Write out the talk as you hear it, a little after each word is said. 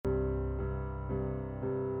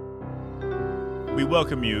We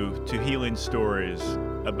welcome you to Healing Stories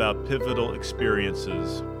about pivotal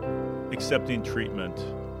experiences, accepting treatment,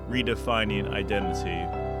 redefining identity,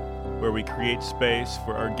 where we create space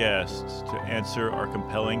for our guests to answer our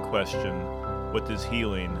compelling question, what does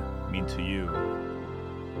healing mean to you?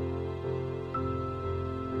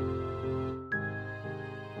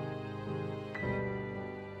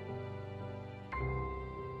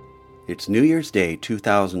 It's New Year's Day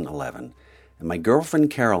 2011, and my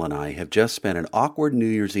girlfriend Carol and I have just spent an awkward New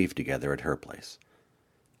Year's Eve together at her place.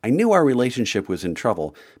 I knew our relationship was in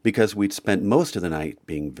trouble because we'd spent most of the night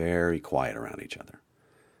being very quiet around each other.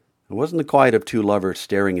 It wasn't the quiet of two lovers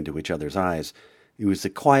staring into each other's eyes. It was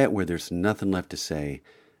the quiet where there's nothing left to say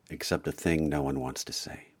except a thing no one wants to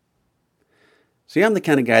say. See, I'm the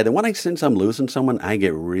kind of guy that when I sense I'm losing someone, I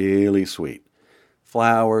get really sweet.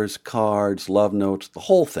 Flowers, cards, love notes, the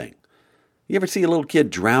whole thing. You ever see a little kid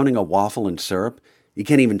drowning a waffle in syrup? You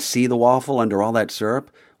can't even see the waffle under all that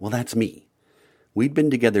syrup? Well, that's me. We'd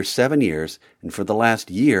been together 7 years, and for the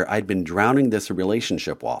last year, I'd been drowning this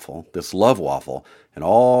relationship waffle, this love waffle, in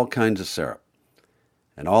all kinds of syrup.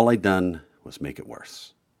 And all I'd done was make it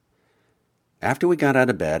worse. After we got out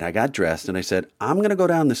of bed, I got dressed, and I said, I'm going to go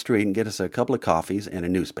down the street and get us a couple of coffees and a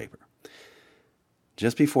newspaper.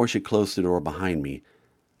 Just before she closed the door behind me,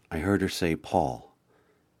 I heard her say, Paul.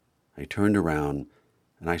 I turned around,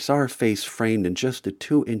 and I saw her face framed in just the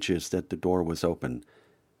 2 inches that the door was open.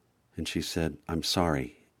 And she said, I'm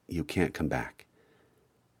sorry, you can't come back.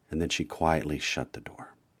 And then she quietly shut the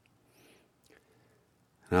door.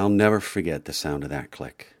 And I'll never forget the sound of that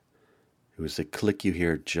click. It was the click you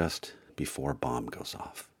hear just before a bomb goes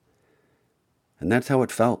off. And that's how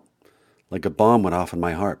it felt, like a bomb went off in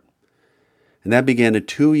my heart. And that began a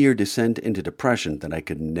 2-year descent into depression that I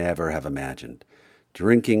could never have imagined.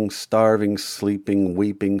 Drinking, starving, sleeping,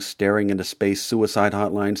 weeping, staring into space, suicide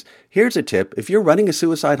hotlines. Here's a tip. If you're running a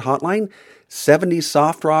suicide hotline, 70s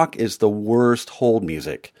soft rock is the worst hold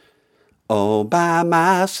music. All by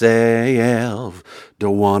myself,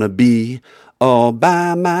 don't want to be all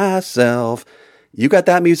by myself. You got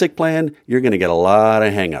that music playing, you're going to get a lot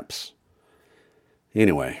of hang-ups.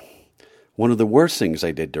 Anyway, one of the worst things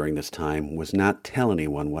I did during this time was not tell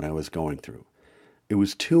anyone what I was going through. It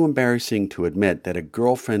was too embarrassing to admit that a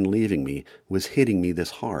girlfriend leaving me was hitting me this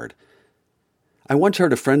hard. I once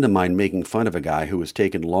heard a friend of mine making fun of a guy who was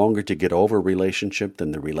taking longer to get over a relationship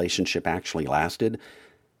than the relationship actually lasted.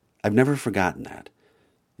 I've never forgotten that.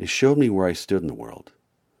 It showed me where I stood in the world.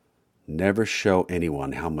 Never show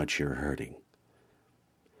anyone how much you're hurting.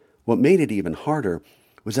 What made it even harder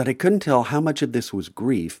was that I couldn't tell how much of this was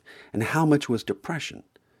grief and how much was depression.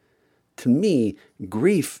 To me,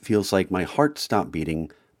 grief feels like my heart stopped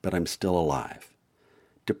beating, but I'm still alive.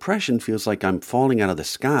 Depression feels like I'm falling out of the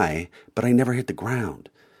sky, but I never hit the ground.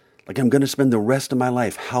 Like I'm going to spend the rest of my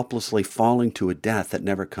life helplessly falling to a death that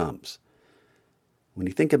never comes. When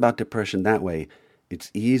you think about depression that way,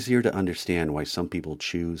 it's easier to understand why some people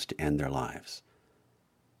choose to end their lives.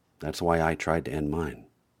 That's why I tried to end mine.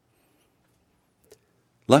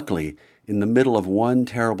 Luckily, in the middle of one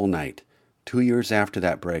terrible night, 2 years after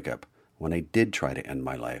that breakup, when I did try to end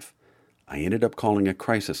my life, I ended up calling a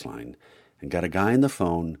crisis line and got a guy on the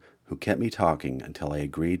phone who kept me talking until I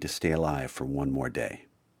agreed to stay alive for one more day.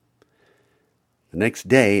 The next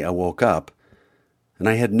day, I woke up, and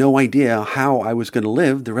I had no idea how I was going to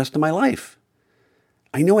live the rest of my life.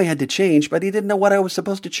 I knew I had to change, but I didn't know what I was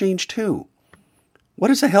supposed to change to. What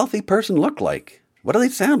does a healthy person look like? What do they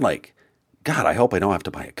sound like? God, I hope I don't have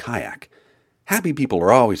to buy a kayak. Happy people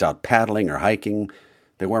are always out paddling or hiking.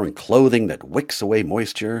 They're wearing clothing that wicks away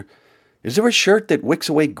moisture. Is there a shirt that wicks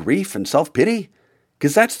away grief and self-pity?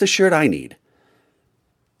 Because that's the shirt I need.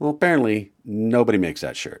 Well, apparently, nobody makes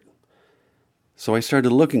that shirt. So I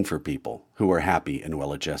started looking for people who are happy and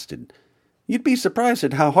well-adjusted. You'd be surprised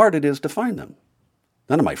at how hard it is to find them.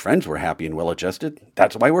 None of my friends were happy and well-adjusted.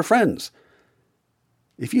 That's why we're friends.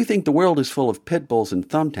 If you think the world is full of pit bulls and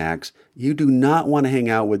thumbtacks, you do not want to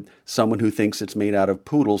hang out with someone who thinks it's made out of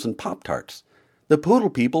poodles and Pop-Tarts. The poodle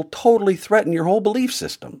people totally threaten your whole belief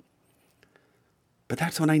system. But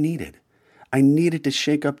that's what I needed. I needed to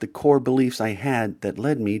shake up the core beliefs I had that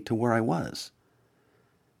led me to where I was.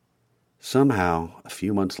 Somehow, a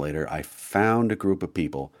few months later, I found a group of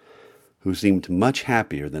people who seemed much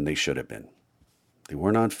happier than they should have been. They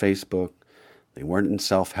weren't on Facebook. They weren't in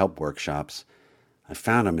self-help workshops. I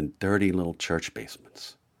found them in dirty little church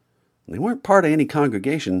basements. They weren't part of any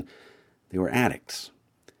congregation. They were addicts.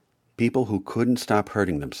 People who couldn't stop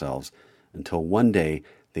hurting themselves until one day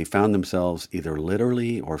they found themselves either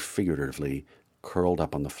literally or figuratively curled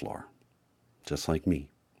up on the floor, just like me.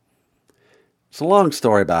 It's a long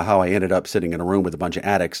story about how I ended up sitting in a room with a bunch of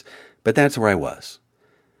addicts, but that's where I was.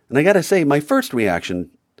 And I gotta say, my first reaction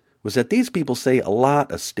was that these people say a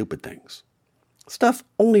lot of stupid things. Stuff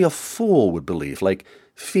only a fool would believe, like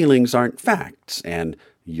feelings aren't facts, and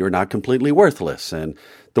you're not completely worthless, and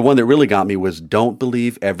the one that really got me was don't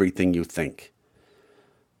believe everything you think.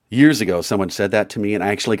 Years ago, someone said that to me, and I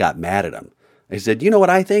actually got mad at him. I said, you know what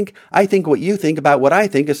I think? I think what you think about what I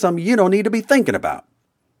think is something you don't need to be thinking about.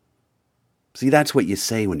 See, that's what you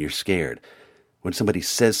say when you're scared. When somebody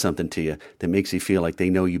says something to you that makes you feel like they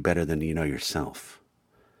know you better than you know yourself.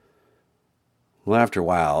 Well, after a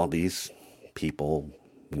while, these people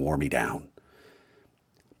wore me down.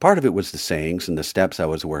 Part of it was the sayings and the steps I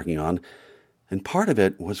was working on, and part of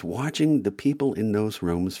it was watching the people in those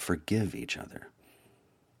rooms forgive each other.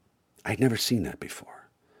 I'd never seen that before.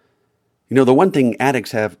 You know, the one thing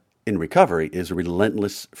addicts have in recovery is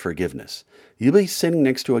relentless forgiveness. You'll be sitting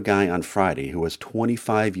next to a guy on Friday who has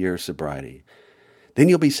 25 years sobriety. Then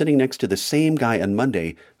you'll be sitting next to the same guy on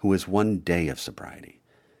Monday who has 1 day of sobriety.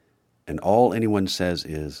 And all anyone says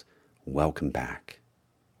is, welcome back.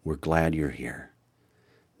 We're glad you're here.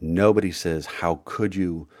 Nobody says, how could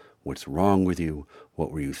you? What's wrong with you?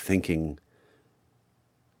 What were you thinking?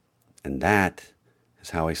 And that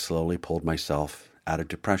is how I slowly pulled myself out of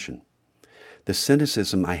depression. The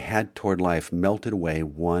cynicism I had toward life melted away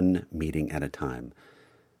one meeting at a time.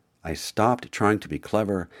 I stopped trying to be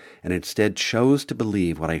clever and instead chose to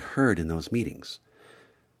believe what I heard in those meetings.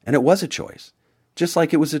 And it was a choice, just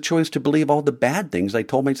like it was a choice to believe all the bad things I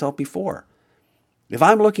told myself before. If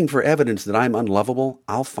I'm looking for evidence that I'm unlovable,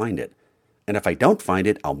 I'll find it. And if I don't find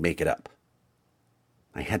it, I'll make it up.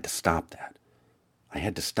 I had to stop that. I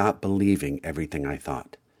had to stop believing everything I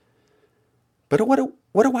thought. But what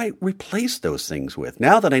do I replace those things with?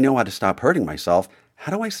 Now that I know how to stop hurting myself,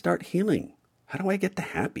 how do I start healing? How do I get to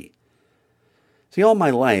happy? See, all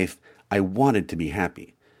my life, I wanted to be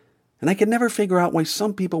happy. And I could never figure out why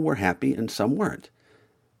some people were happy and some weren't.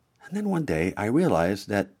 And then one day, I realized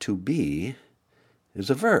that to be is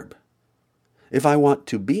a verb. If I want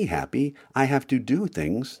to be happy, I have to do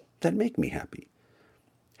things that make me happy.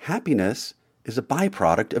 Happiness is a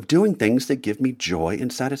byproduct of doing things that give me joy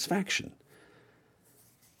and satisfaction.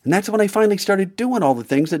 And that's when I finally started doing all the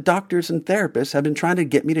things that doctors and therapists have been trying to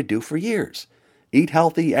get me to do for years. Eat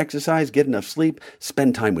healthy, exercise, get enough sleep,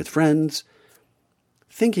 spend time with friends.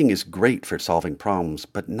 Thinking is great for solving problems,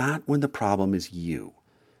 but not when the problem is you.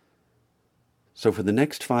 So for the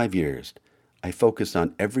next 5 years, I focused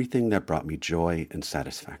on everything that brought me joy and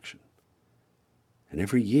satisfaction. And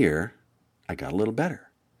every year, I got a little better.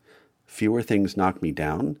 Fewer things knocked me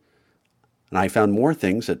down, and I found more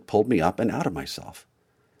things that pulled me up and out of myself.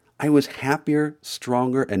 I was happier,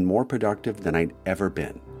 stronger, and more productive than I'd ever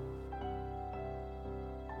been.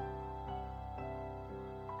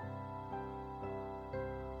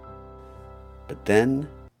 But then,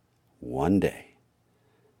 one day.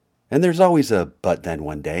 And there's always a but then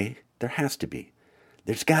one day. There has to be.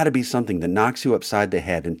 There's got to be something that knocks you upside the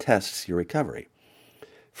head and tests your recovery.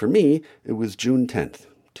 For me, it was June 10th,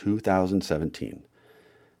 2017.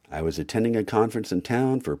 I was attending a conference in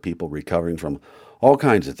town for people recovering from all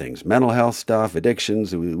kinds of things, mental health stuff,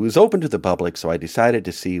 addictions. It was open to the public, so I decided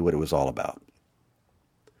to see what it was all about.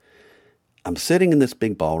 I'm sitting in this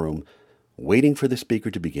big ballroom, waiting for the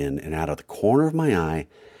speaker to begin, and out of the corner of my eye,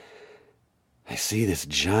 I see this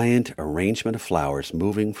giant arrangement of flowers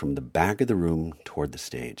moving from the back of the room toward the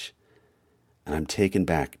stage. And I'm taken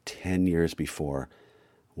back 10 years before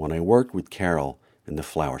when I worked with Carol in the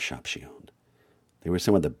flower shop she owned. They were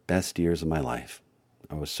some of the best years of my life.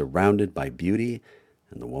 I was surrounded by beauty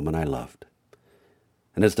and the woman I loved.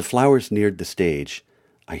 And as the flowers neared the stage,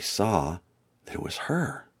 I saw that it was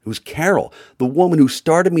her. It was Carol, the woman who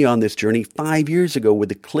started me on this journey 5 years ago with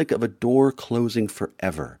the click of a door closing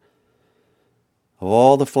forever. Of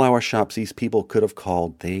all the flower shops these people could have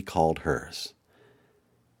called, they called hers.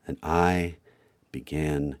 And I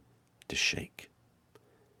began to shake.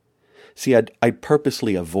 See, I'd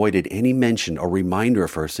purposely avoided any mention or reminder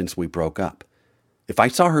of her since we broke up. If I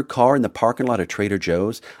saw her car in the parking lot of Trader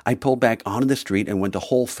Joe's, I pulled back onto the street and went to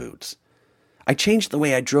Whole Foods. I changed the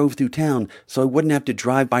way I drove through town so I wouldn't have to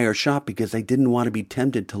drive by her shop because I didn't want to be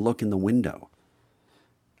tempted to look in the window.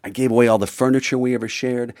 I gave away all the furniture we ever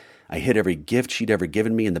shared. I hid every gift she'd ever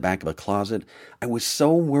given me in the back of a closet. I was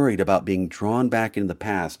so worried about being drawn back into the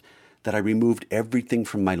past that I removed everything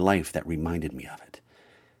from my life that reminded me of it.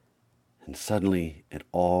 And suddenly, it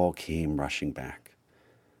all came rushing back.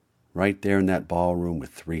 Right there in that ballroom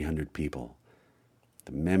with 300 people.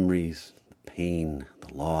 The memories, the pain,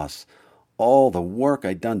 the loss, all the work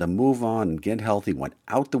I'd done to move on and get healthy went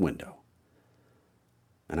out the window.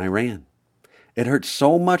 and I ran. It hurt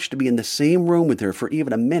so much to be in the same room with her for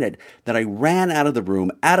even a minute that I ran out of the room,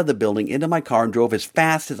 out of the building, into my car and drove as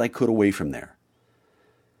fast as I could away from there.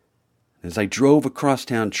 As I drove across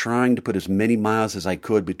town trying to put as many miles as I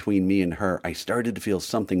could between me and her, I started to feel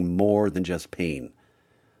something more than just pain.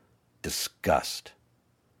 Disgust,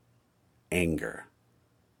 anger,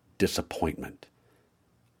 disappointment.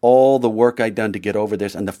 All the work I'd done to get over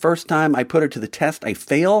this, and the first time I put her to the test, I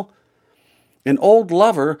fail. An old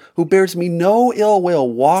lover who bears me no ill will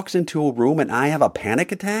walks into a room and I have a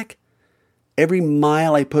panic attack? Every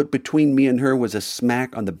mile I put between me and her was a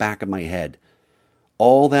smack on the back of my head.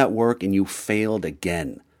 All that work and you failed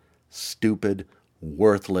again. Stupid,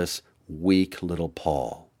 worthless, weak little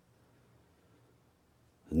Paul.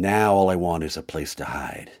 Now all I want is a place to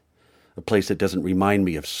hide. A place that doesn't remind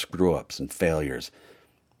me of screw-ups and failures.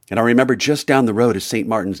 And I remember just down the road is St.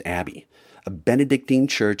 Martin's Abbey, a Benedictine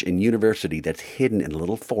church and university that's hidden in a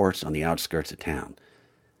little forest on the outskirts of town.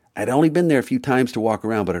 I'd only been there a few times to walk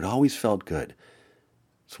around, but it always felt good.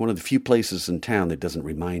 It's one of the few places in town that doesn't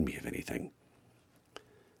remind me of anything.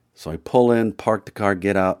 So I pull in, park the car,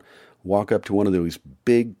 get out, walk up to one of those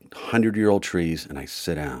big 100-year-old trees, and I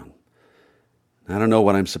sit down. I don't know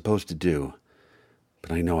what I'm supposed to do,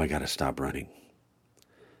 but I know I got to stop running.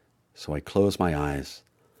 So I close my eyes,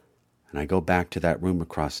 and I go back to that room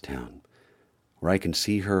across town, where I can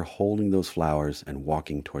see her holding those flowers and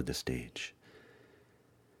walking toward the stage.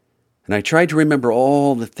 And I tried to remember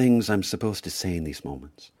all the things I'm supposed to say in these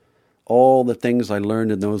moments, all the things I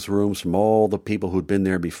learned in those rooms from all the people who'd been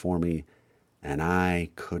there before me, and I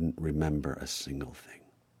couldn't remember a single thing.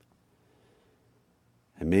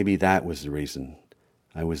 And maybe that was the reason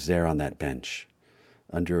I was there on that bench,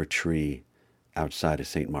 under a tree outside of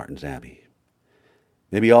St. Martin's Abbey.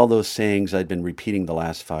 Maybe all those sayings I'd been repeating the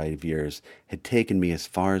last 5 years had taken me as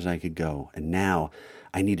far as I could go, and now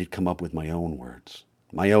I needed to come up with my own words,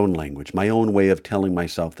 my own language, my own way of telling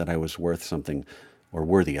myself that I was worth something or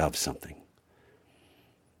worthy of something.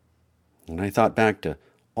 And I thought back to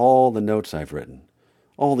all the notes I've written,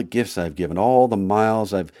 all the gifts I've given, all the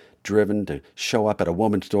miles I've driven to show up at a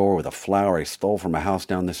woman's door with a flower I stole from a house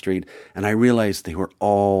down the street, and I realized they were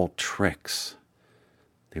all tricks.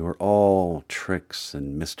 They were all tricks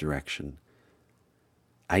and misdirection.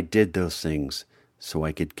 I did those things so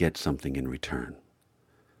I could get something in return.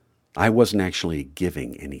 I wasn't actually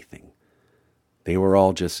giving anything. They were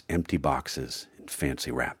all just empty boxes in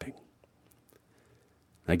fancy wrapping.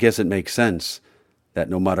 I guess it makes sense that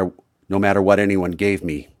no matter what anyone gave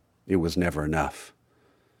me, it was never enough.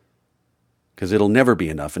 Because it'll never be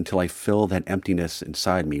enough until I fill that emptiness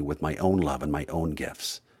inside me with my own love and my own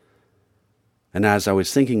gifts. And as I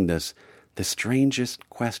was thinking this, the strangest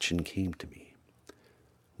question came to me.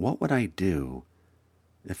 What would I do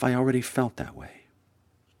if I already felt that way?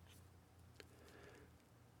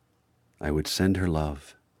 I would send her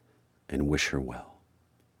love and wish her well.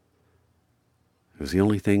 It was the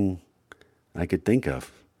only thing I could think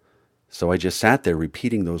of. So I just sat there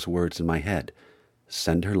repeating those words in my head.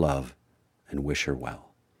 Send her love and wish her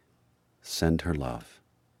well. Send her love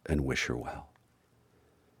and wish her well.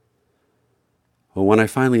 Well, when I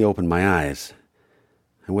finally opened my eyes,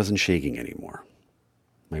 I wasn't shaking anymore.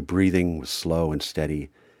 My breathing was slow and steady.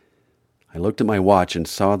 I looked at my watch and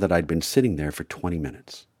saw that I'd been sitting there for 20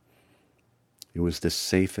 minutes. It was the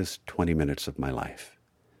safest 20 minutes of my life.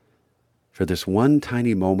 For this one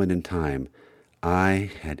tiny moment in time,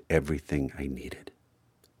 I had everything I needed.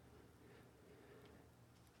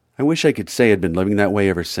 I wish I could say I'd been living that way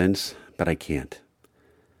ever since, but I can't.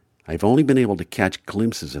 I've only been able to catch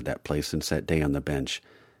glimpses of that place since that day on the bench,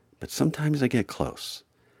 but sometimes I get close,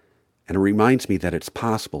 and it reminds me that it's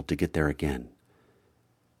possible to get there again.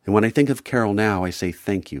 And when I think of Carol now, I say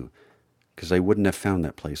thank you, because I wouldn't have found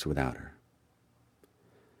that place without her.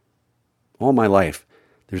 All my life,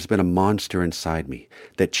 there's been a monster inside me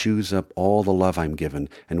that chews up all the love I'm given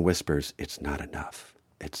and whispers, it's not enough.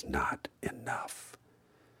 It's not enough.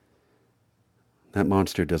 That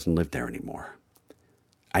monster doesn't live there anymore.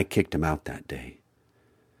 I kicked him out that day.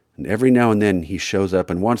 And every now and then he shows up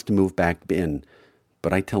and wants to move back in,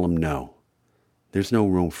 but I tell him no. There's no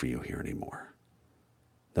room for you here anymore.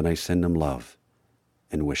 Then I send him love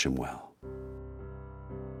and wish him well.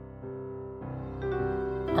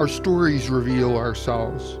 Our stories reveal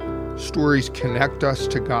ourselves. Stories connect us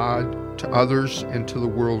to God, to others, and to the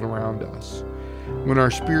world around us. When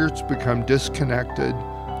our spirits become disconnected,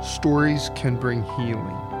 stories can bring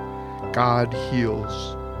healing. God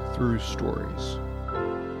heals through stories.